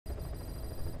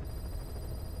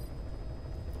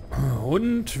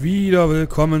Und wieder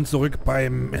willkommen zurück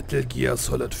beim Metal Gear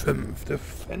Solid 5, The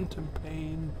Phantom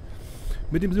Pain,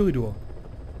 mit dem Syridor.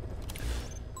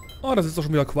 Oh, das ist doch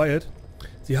schon wieder quiet.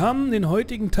 Sie haben den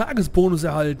heutigen Tagesbonus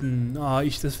erhalten.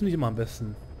 Das finde ich immer am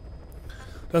besten.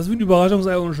 Das ist wie ein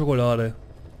Überraschungsei ohne Schokolade.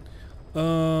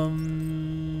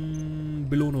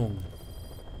 Belohnung.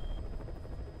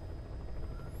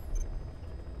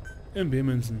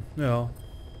 MB-Münzen, ja.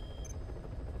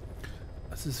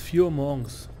 Es ist 4 Uhr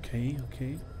morgens.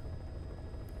 Okay.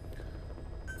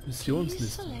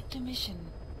 Missionsliste.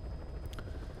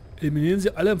 Eliminieren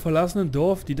Sie alle im verlassenen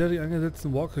Dorf die dadurch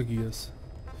eingesetzten Walker Gears.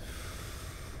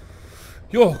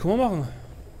 Jo, können wir machen.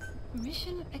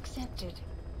 Mission accepted.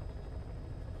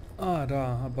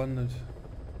 Da, abandoned.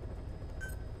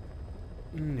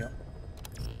 Ja.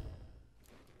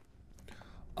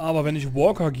 Aber wenn ich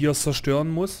Walker Gears zerstören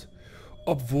muss,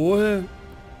 obwohl...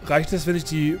 Reicht es, wenn ich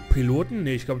die Piloten...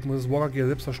 Ne, ich glaube, ich muss das Walker Gear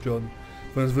selbst zerstören.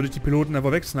 Weil sonst würde ich die Piloten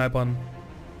einfach wegsnipern.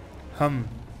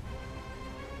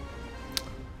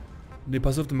 Ne,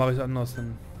 pass auf, dann mache ich es anders.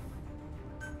 Dann.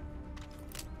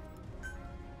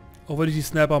 Auch wenn ich die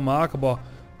Sniper mag, aber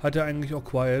hat er eigentlich auch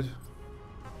Quiet.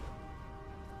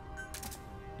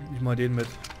 Nimm ich mal den mit.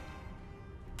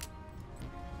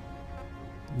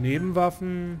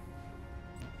 Nebenwaffen...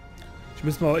 Ich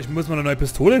muss mal eine neue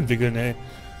Pistole entwickeln, ey.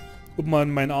 Und mal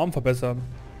meinen Arm verbessern.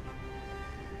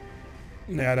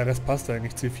 Naja, der Rest passt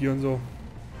eigentlich. C4 und so.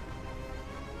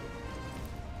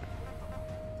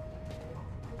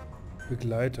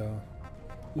 Begleiter.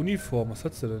 Uniform, was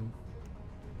hat's denn?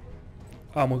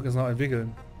 Muss ich das noch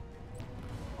entwickeln.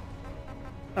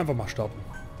 Einfach mal starten.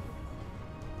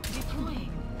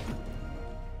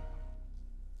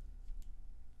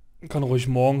 Kann ruhig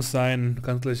morgens sein,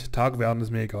 kann gleich Tag werden,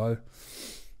 ist mir egal.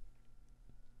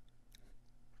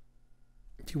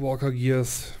 Die Walker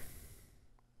Gears.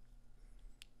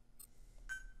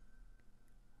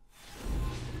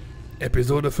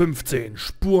 Episode 15.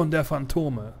 Spuren der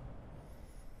Phantome.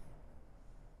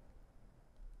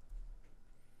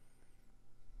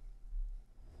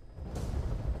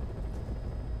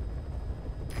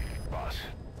 Boss,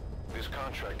 this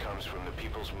contract comes from the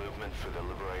People's Movement for the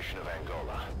Liberation of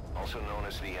Angola, also known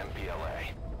as the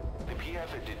MPLA. The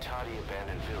PF at Ditati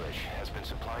Abandoned Village has been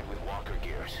supplied with Walker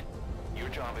Gears. Your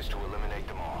job is to eliminate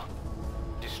them all.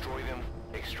 Destroy them,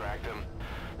 extract them,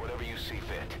 whatever you see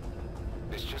fit.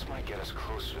 This just might get us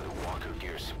closer to the Walker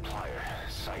Gears supplier,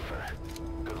 Cypher.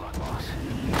 Good luck, boss.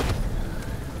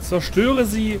 Zerstöre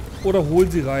sie oder hol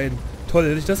sie rein. Toll,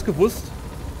 hätte ich das gewusst?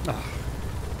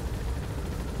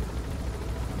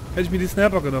 Hätte ich mir die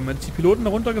Sniper genommen. Hätte ich die Piloten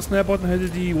darunter gesnipert, dann hätte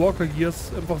die Walker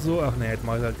Gears einfach so... Ach ne, hätte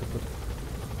mal halt kaputt.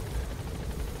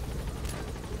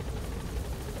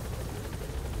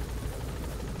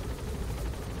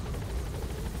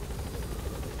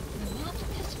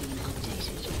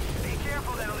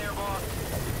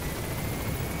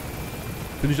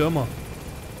 Bin ich da immer.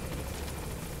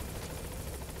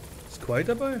 Ist Quiet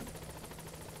dabei?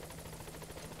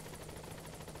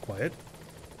 Quiet?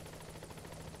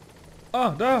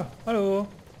 Da! Hallo!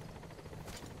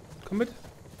 Komm mit!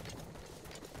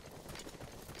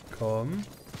 Komm!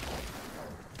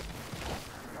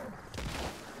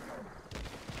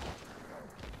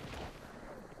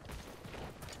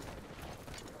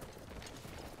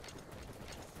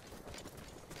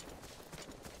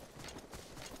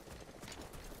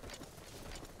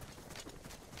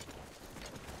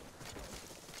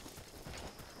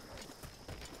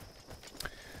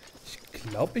 Ich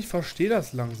glaube, ich verstehe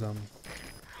das langsam.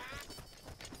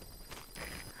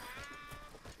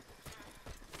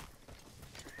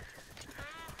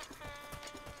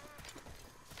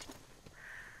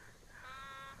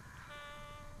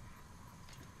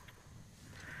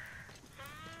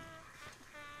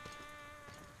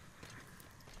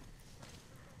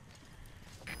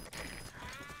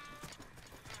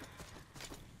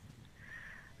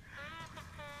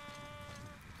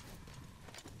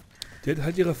 Die hat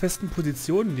halt ihre festen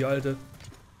Positionen, die alte.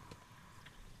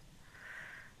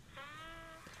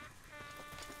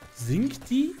 Singt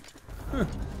die?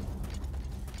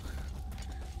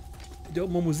 Die hat auch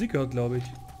mal Musik gehört, glaube ich.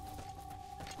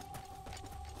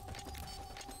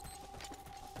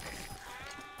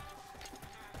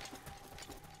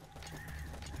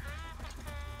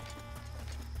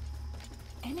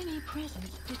 Enemy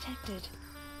presence detected.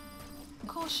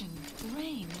 Caution,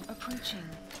 rain approaching.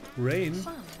 Rain?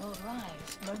 Sun will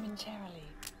rise momentarily.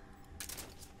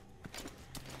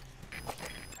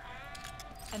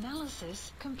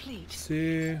 Analysis complete.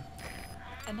 C.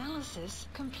 Analysis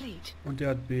complete. Und der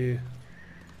hat B.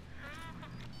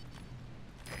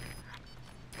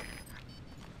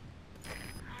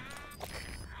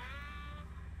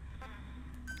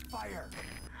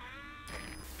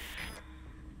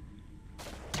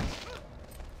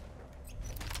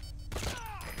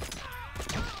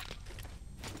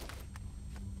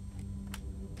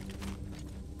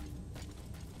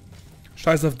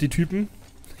 Scheiß auf die Typen.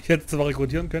 Ich hätte zwar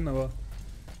rekrutieren können, aber...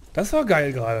 Das war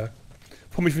geil gerade.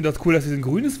 Vor allem, ich finde das cool, dass sie ein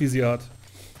grünes Visier hat.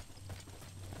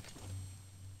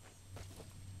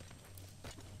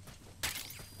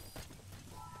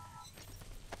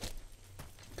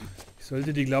 Ich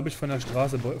sollte die, glaube ich, von der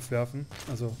Straße werfen.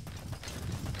 Also...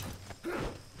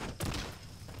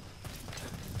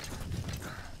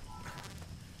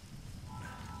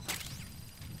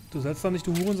 Du sollst doch nicht,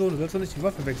 du Hurensohn, du sollst doch nicht die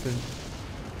Waffe wechseln.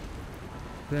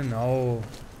 Genau.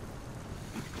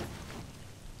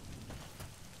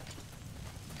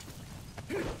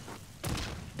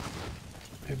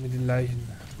 Weg mit den Leichen.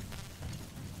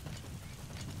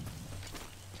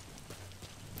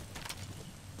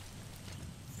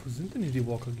 Wo sind denn hier die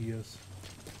Walker Gears?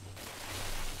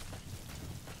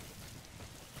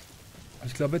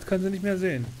 Ich glaube, jetzt kann sie nicht mehr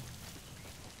sehen.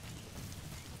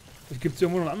 Vielleicht gibt es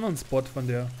irgendwo noch einen anderen Spot von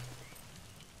der.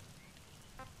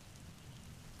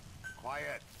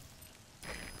 Quiet.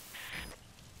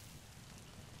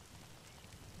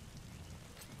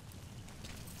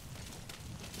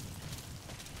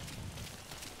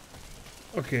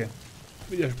 Okay.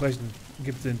 Widersprechen.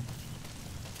 Gibt Sinn.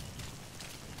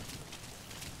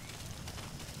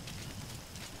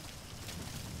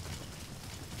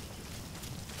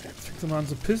 Jetzt fängt sie mal an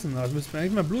zu pissen. Also müssten wir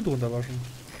eigentlich mal Blut runterwaschen.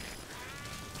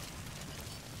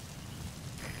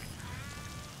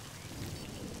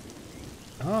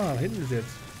 Ah, da hinten ist jetzt.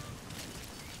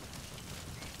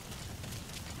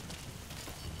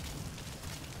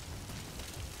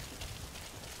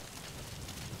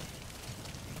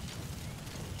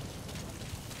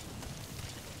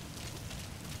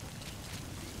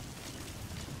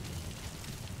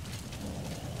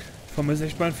 Ich vermisse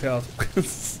echt mein Pferd.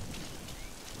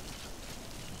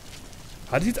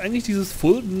 Hat jetzt eigentlich dieses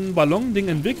Fulton-Ballon-Ding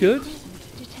entwickelt?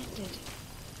 Detected.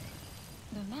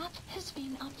 The map has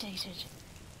been updated.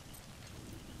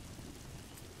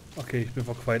 Okay, ich bin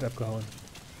vor Quiet abgehauen.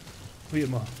 Wie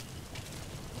immer.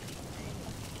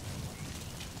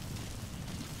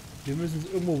 Hier müssen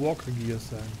es irgendwo Walker Gears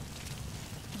sein.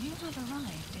 You have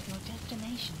arrived at your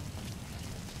destination.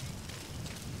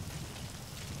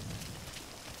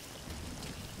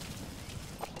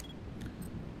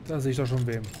 Da sehe ich doch schon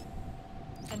wem.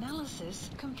 Analysis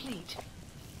complete.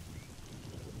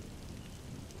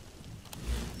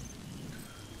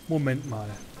 Moment mal.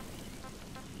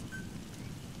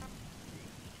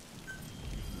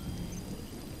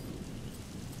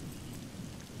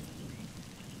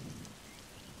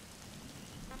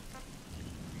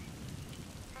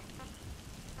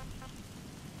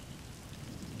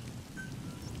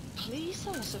 Please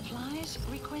all supplies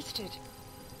requested.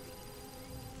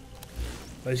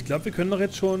 Weil ich glaube, wir können doch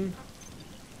jetzt schon...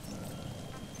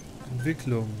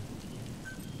 Entwicklung.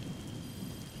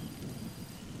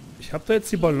 Ich habe da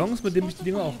jetzt die Ballons, mit denen ich die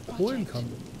Dinger auch holen kann.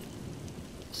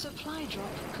 Supply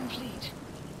drop complete.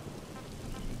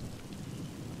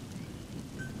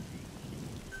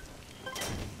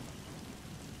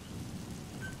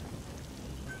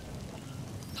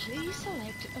 Please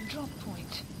select a drop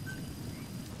point.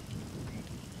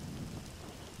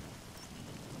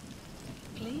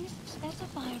 Please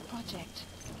specify a project.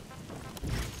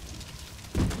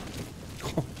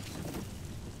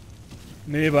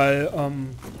 Nee, weil,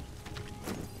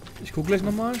 ich gucke gleich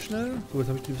nochmal schnell. So, jetzt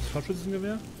habe ich dieses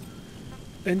Scharfschützengewehr.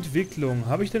 Entwicklung.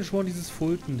 Habe ich denn schon dieses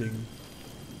Fulton-Ding?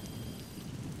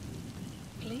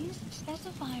 Please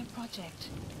specify a project.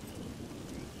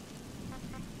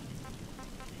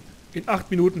 In 8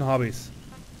 Minuten habe ich's.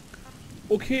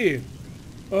 Okay.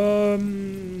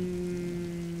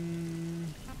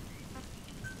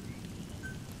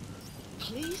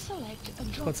 Please select a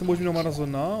drop Trotzdem muss ich mir nochmal point. noch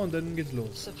so nah und dann geht's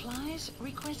los. Supplies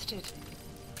requested.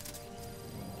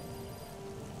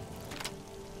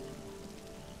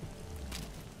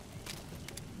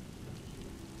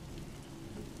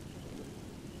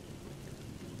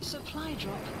 Supply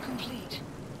drop complete.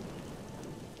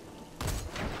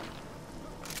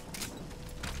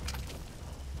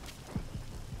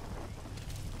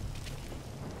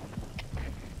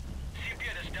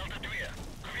 CPS Delta 2.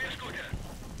 Geweerscooter.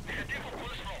 Negatief op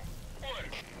Koolsprong. Oor.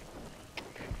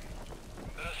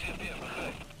 Dat is CPS,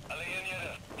 begrijp. Alle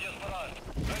eenheden. Wees paraat.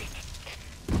 Wait.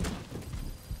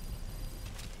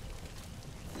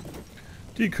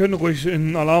 Die können ruhig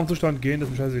in Alarmzustand gehen, das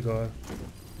ist mir scheißegal.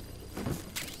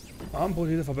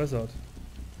 Armprothese verbessert.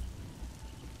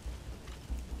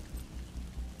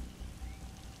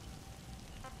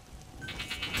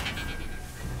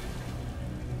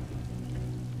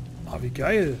 wie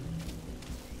geil.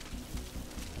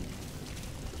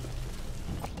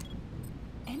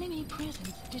 Enemy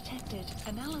presence detected.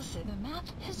 Analysis. The map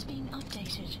has been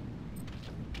updated.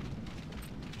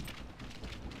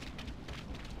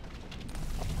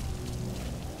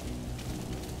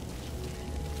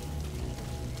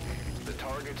 The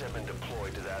targets have been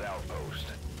deployed to that outpost.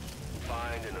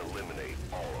 Find and eliminate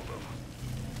all of them.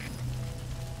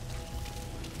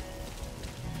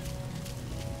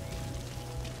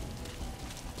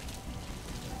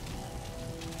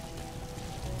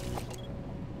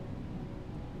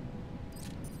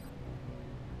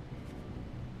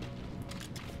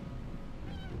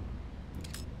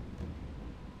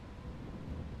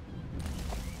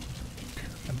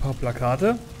 Ein paar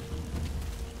Plakate.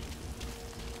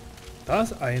 Da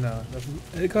ist einer. Das ist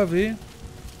ein LKW.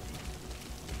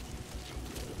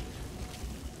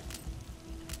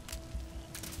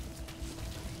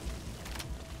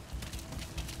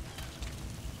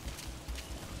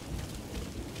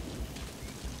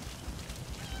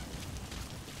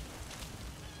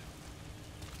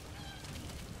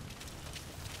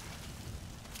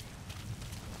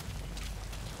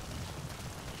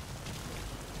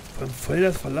 Voll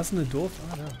das verlassene Dorf.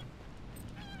 Ah, ja.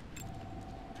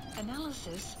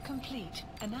 Analysis complete.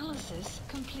 Analysis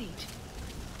complete.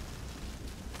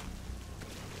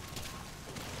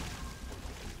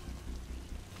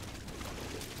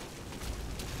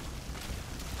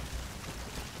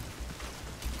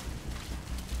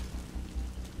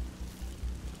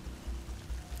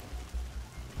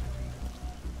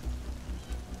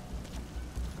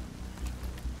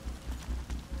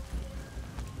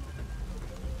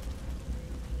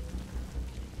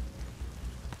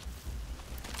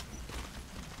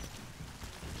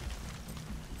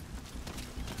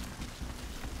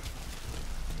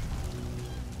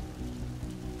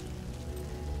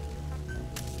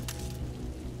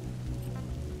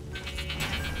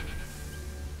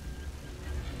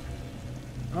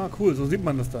 Ah, cool, so sieht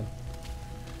man das dann.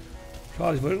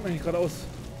 Schade, ich wollte eigentlich gerade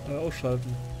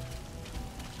ausschalten.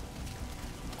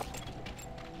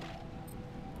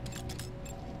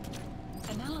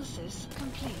 Analysis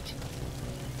complete.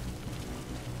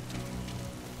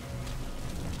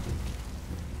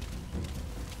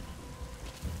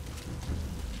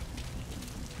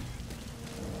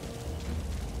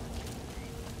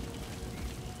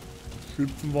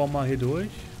 Schlüpfen wir mal hier durch.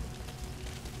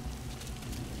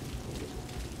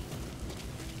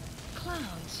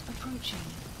 Clouds approaching.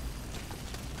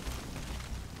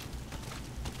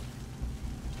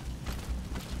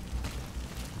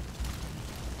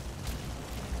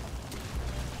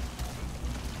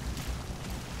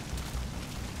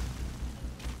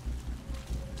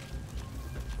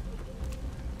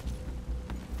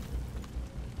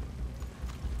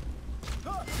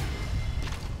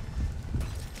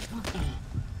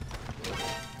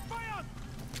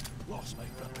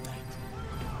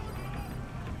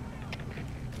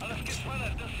 Alles gespannt,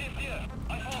 das seht ihr.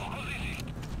 Einfach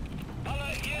Position. Alle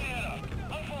hierher.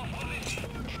 Einfach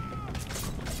Position.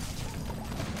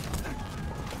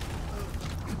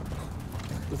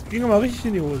 Das ging aber richtig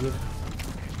in die Hose.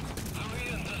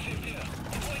 Ruinen, das seht ihr.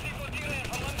 Ich wollte die Portiere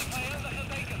verwandte Feiersache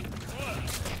denken. Ruhe.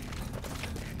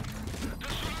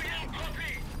 Das Ruinen,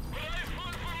 Copy. Bereit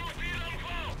voll von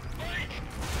Mobilanfall. Weit.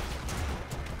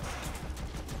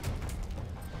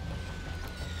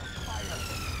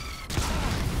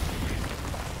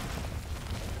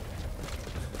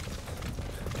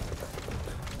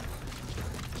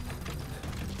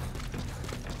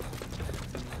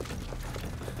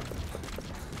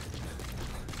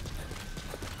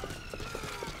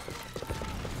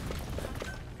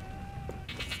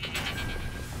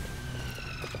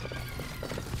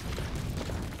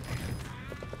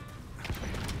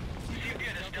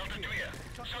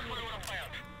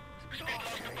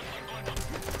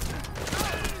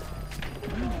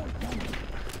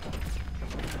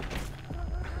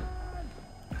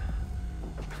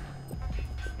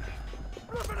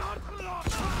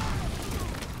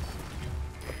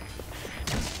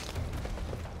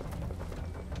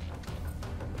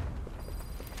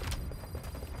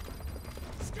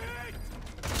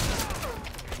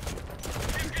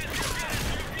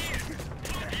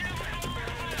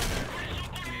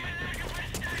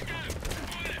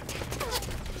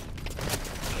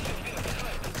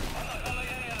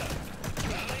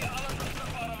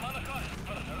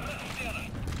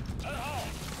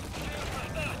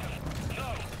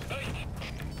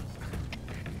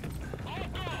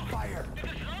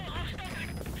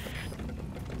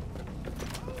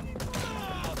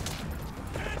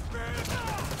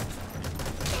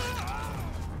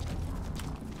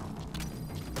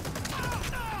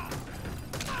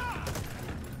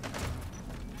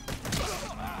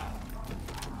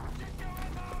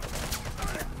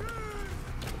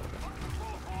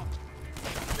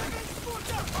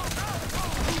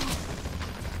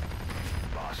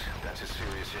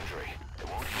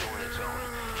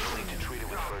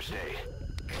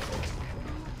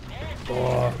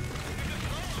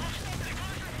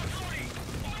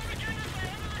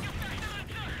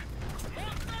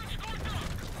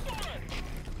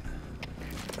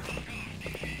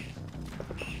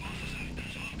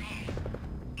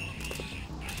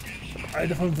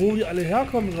 Alter, von wo die alle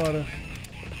herkommen gerade.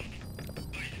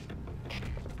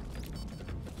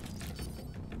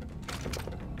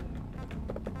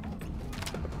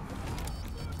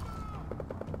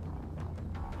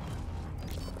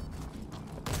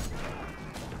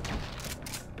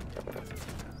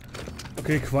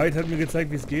 Okay, Quiet hat mir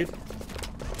gezeigt, wie es geht.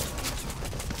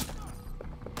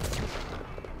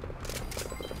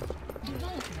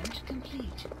 Development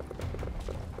complete.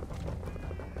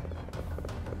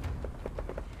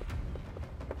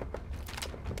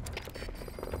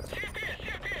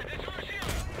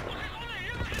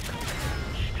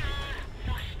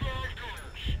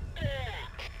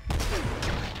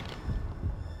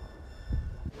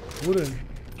 Wo denn?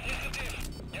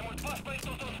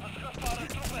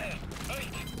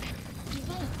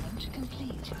 Development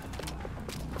complete.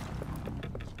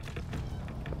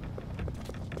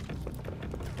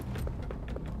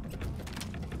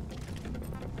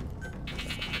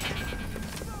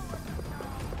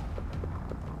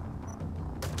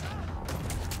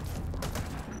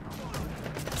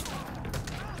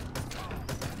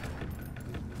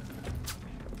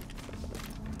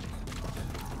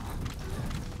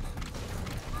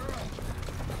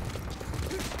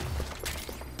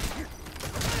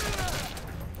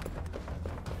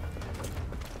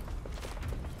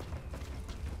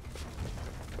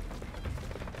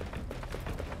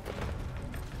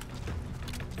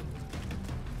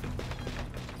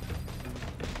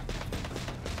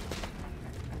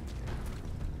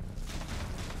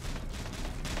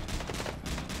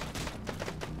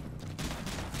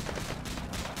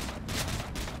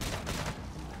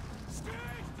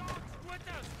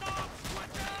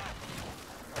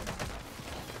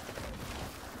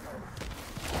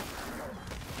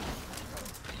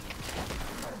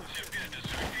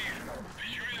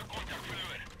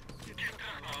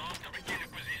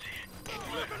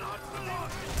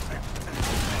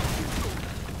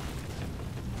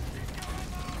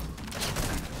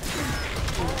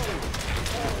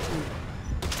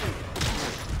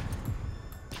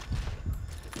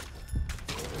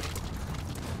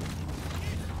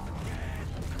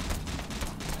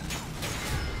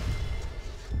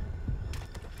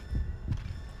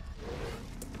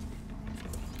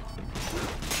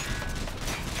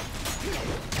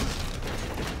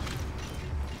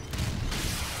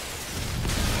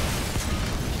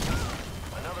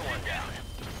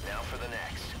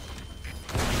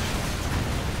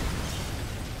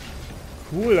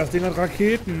 Cool, das Ding hat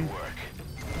Raketen.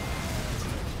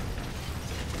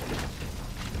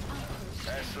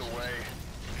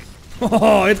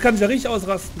 Oh, jetzt kann es ja richtig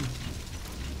ausrasten.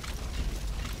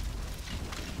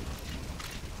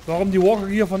 Warum die Walker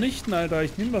hier vernichten, Alter?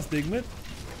 Ich nehme das Ding mit.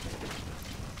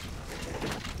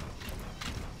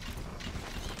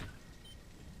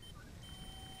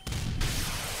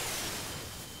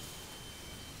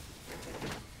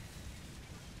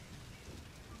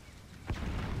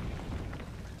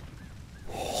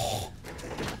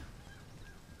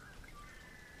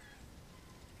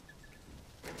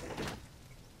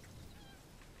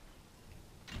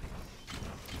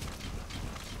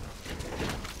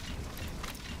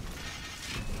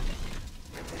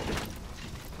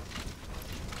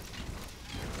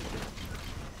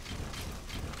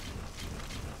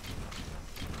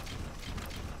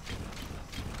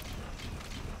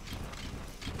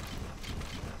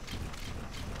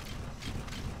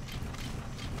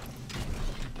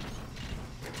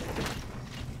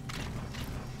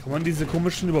 Kann man diese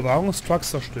komischen Überwachungstrucks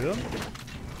zerstören?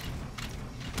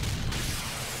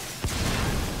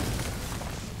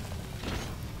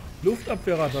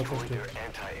 Luftabwehrradar zerstört.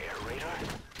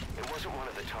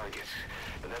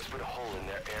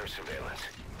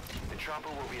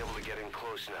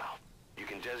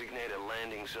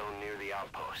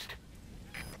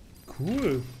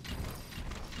 Cool.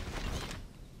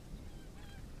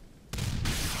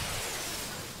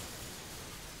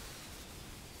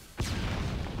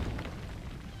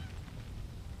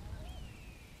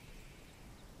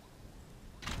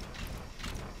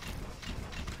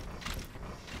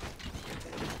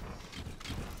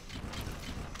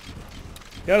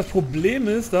 Ja, das Problem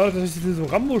ist, dadurch, dass ich diese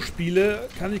Rambo spiele,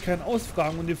 kann ich keinen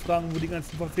ausfragen und die fragen, wo die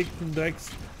ganzen verfickten Drecks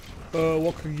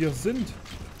Walker Gears sind.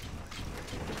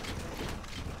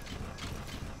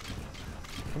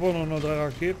 Ich habe auch noch nur 3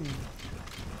 Raketen.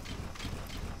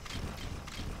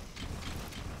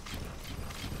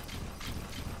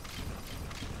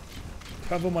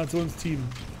 Informationsteam.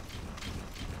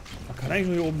 Man kann eigentlich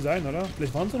nur hier oben sein, oder?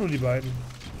 Vielleicht waren es nur die beiden.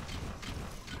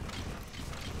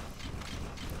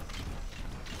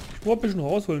 Ich guck, ob ich schon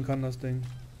rausholen kann, das Ding.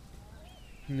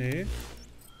 Nee.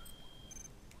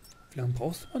 Wie lange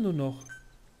brauchst du nur noch?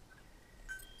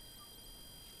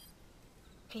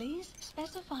 Please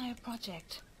specify a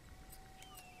project.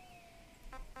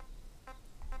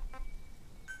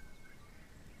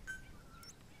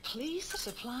 Please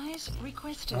supplies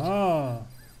requested. Ah.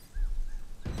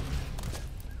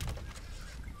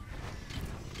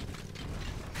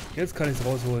 Jetzt kann ich es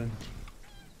rausholen.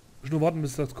 Ich muss nur warten,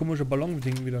 bis das komische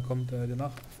Ballon-Ding wieder kommt,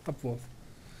 der Abwurf.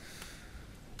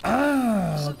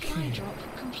 Ah, Supply okay.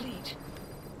 drop complete.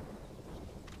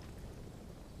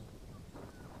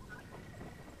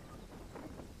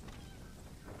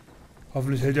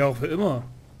 Hoffentlich hält er auch für immer.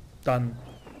 Dann.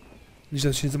 Nicht,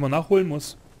 dass ich jetzt immer nachholen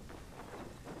muss.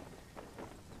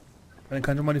 Dann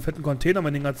kann ich schon mal die fetten Container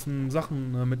mit den ganzen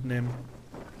Sachen mitnehmen.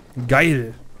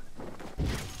 Geil.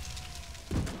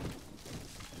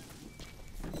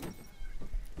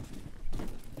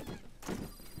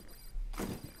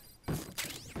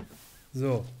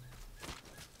 So.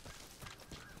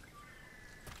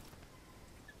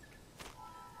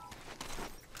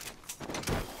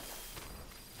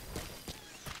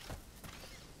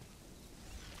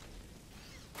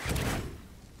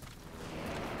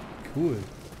 Cool.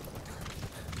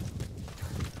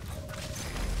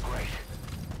 Great.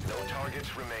 No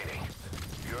targets remaining.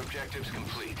 Your objective's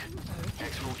complete.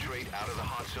 Exfiltrate out of the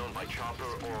hot zone by chopper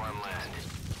or on land.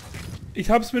 Ich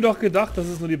hab's mir doch gedacht, dass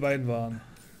es nur die beiden waren.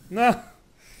 Na,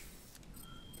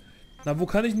 wo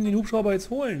kann ich denn den Hubschrauber jetzt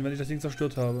holen, wenn ich das Ding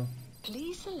zerstört habe?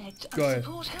 Please select a Geil.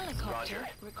 support helicopter Roger.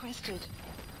 requested.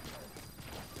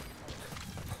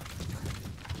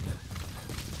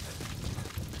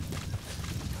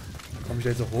 Komme ich da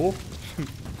jetzt auch hoch?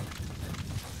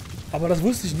 Aber das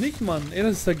wusste ich nicht, Mann. Ey,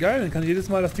 das ist ja geil. Dann kann ich jedes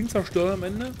Mal das Ding zerstören am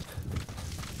Ende.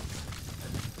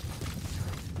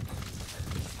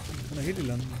 Kann der Heli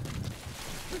landen.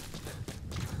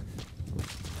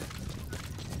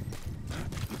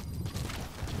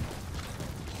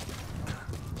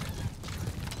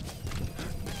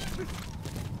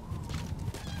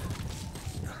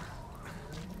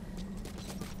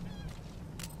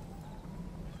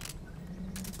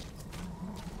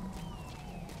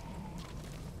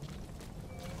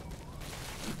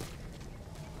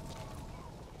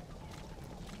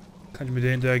 Kann ich mit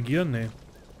der interagieren? Nee.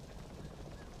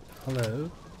 Hallo?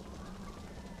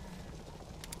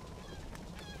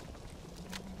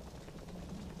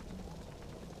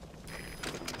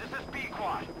 This is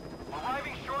B-Quad.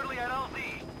 Arriving shortly at LZ.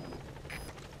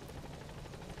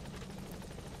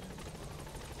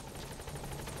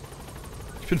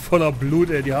 Ich bin voller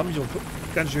Blut, ey. Die haben mich auch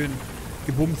ganz schön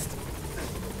gebumst.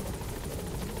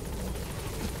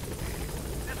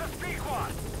 This is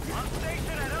B-Quad. On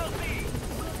station at LZ.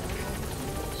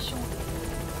 Sure.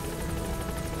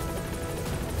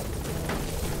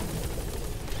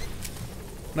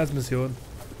 Nice Mission.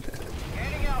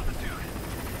 Gaining altitude.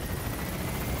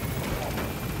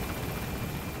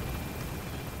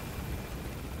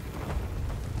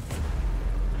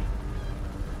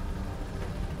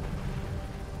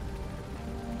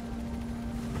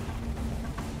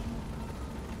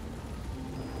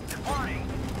 Departing.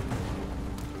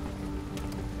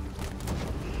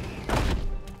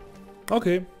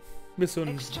 Okay. Mission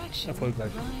Extraction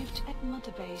erfolgreich. arrived at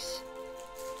Mother Base.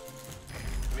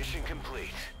 Mission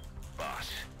complete, boss.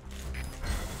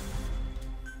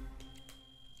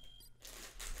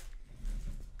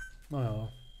 Naja.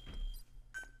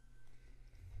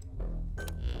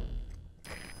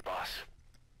 Boss,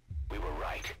 we were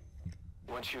right.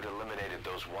 Once you'd eliminated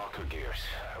those walker gears,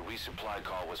 a resupply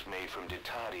call was made from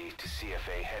Ditati to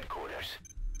CFA headquarters.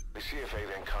 The CFA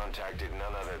then contacted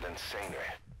none other than Sainer.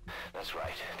 That's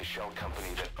right, the shell company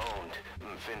that owned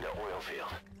Mfinda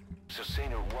Oilfield. So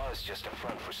Sainer was just a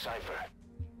front for Cypher.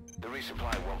 The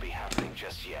resupply won't be happening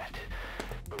just yet.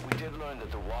 But we did learn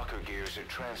that the walker gears are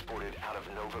transported out of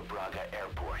Nova Braga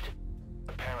Airport.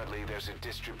 Apparently there's a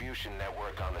distribution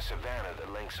network on the Savannah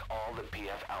that links all the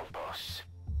PF outposts.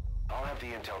 I'll have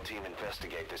the intel team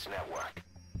investigate this network.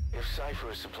 If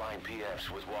Cypher is supplying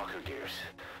PFs with walker gears,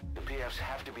 the PFs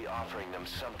have to be offering them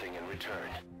something in return.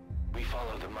 We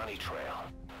follow the money trail.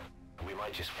 We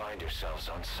might just find ourselves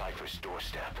on Cypher's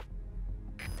doorstep.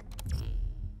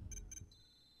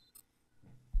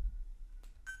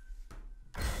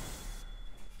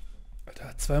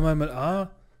 Alter, zweimal mit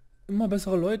A. Immer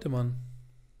bessere Leute, Mann.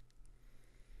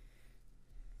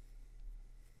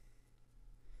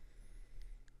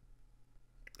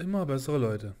 Immer bessere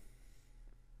Leute.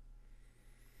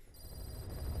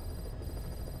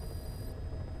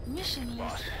 Mission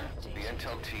Boss, list the updated.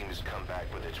 intel team has come back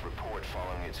with its report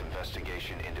following its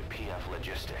investigation into PF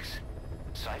logistics.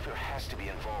 Cypher has to be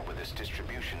involved with this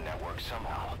distribution network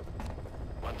somehow.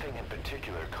 One thing in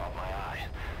particular caught my eye.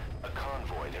 A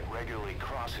convoy that regularly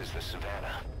crosses the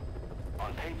Savannah.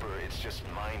 On paper, it's just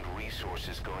mined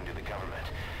resources going to the government,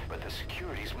 but the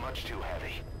security's much too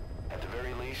heavy. At the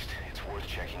very least, it's worth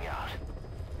checking out.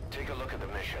 Take a look at the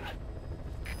mission.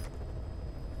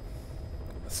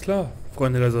 Alles klar,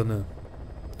 Freunde der Sonne.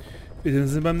 Wir sehen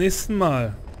uns beim nächsten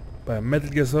Mal. Bei Metal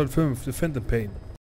Gear Solid 5, The Phantom Pain.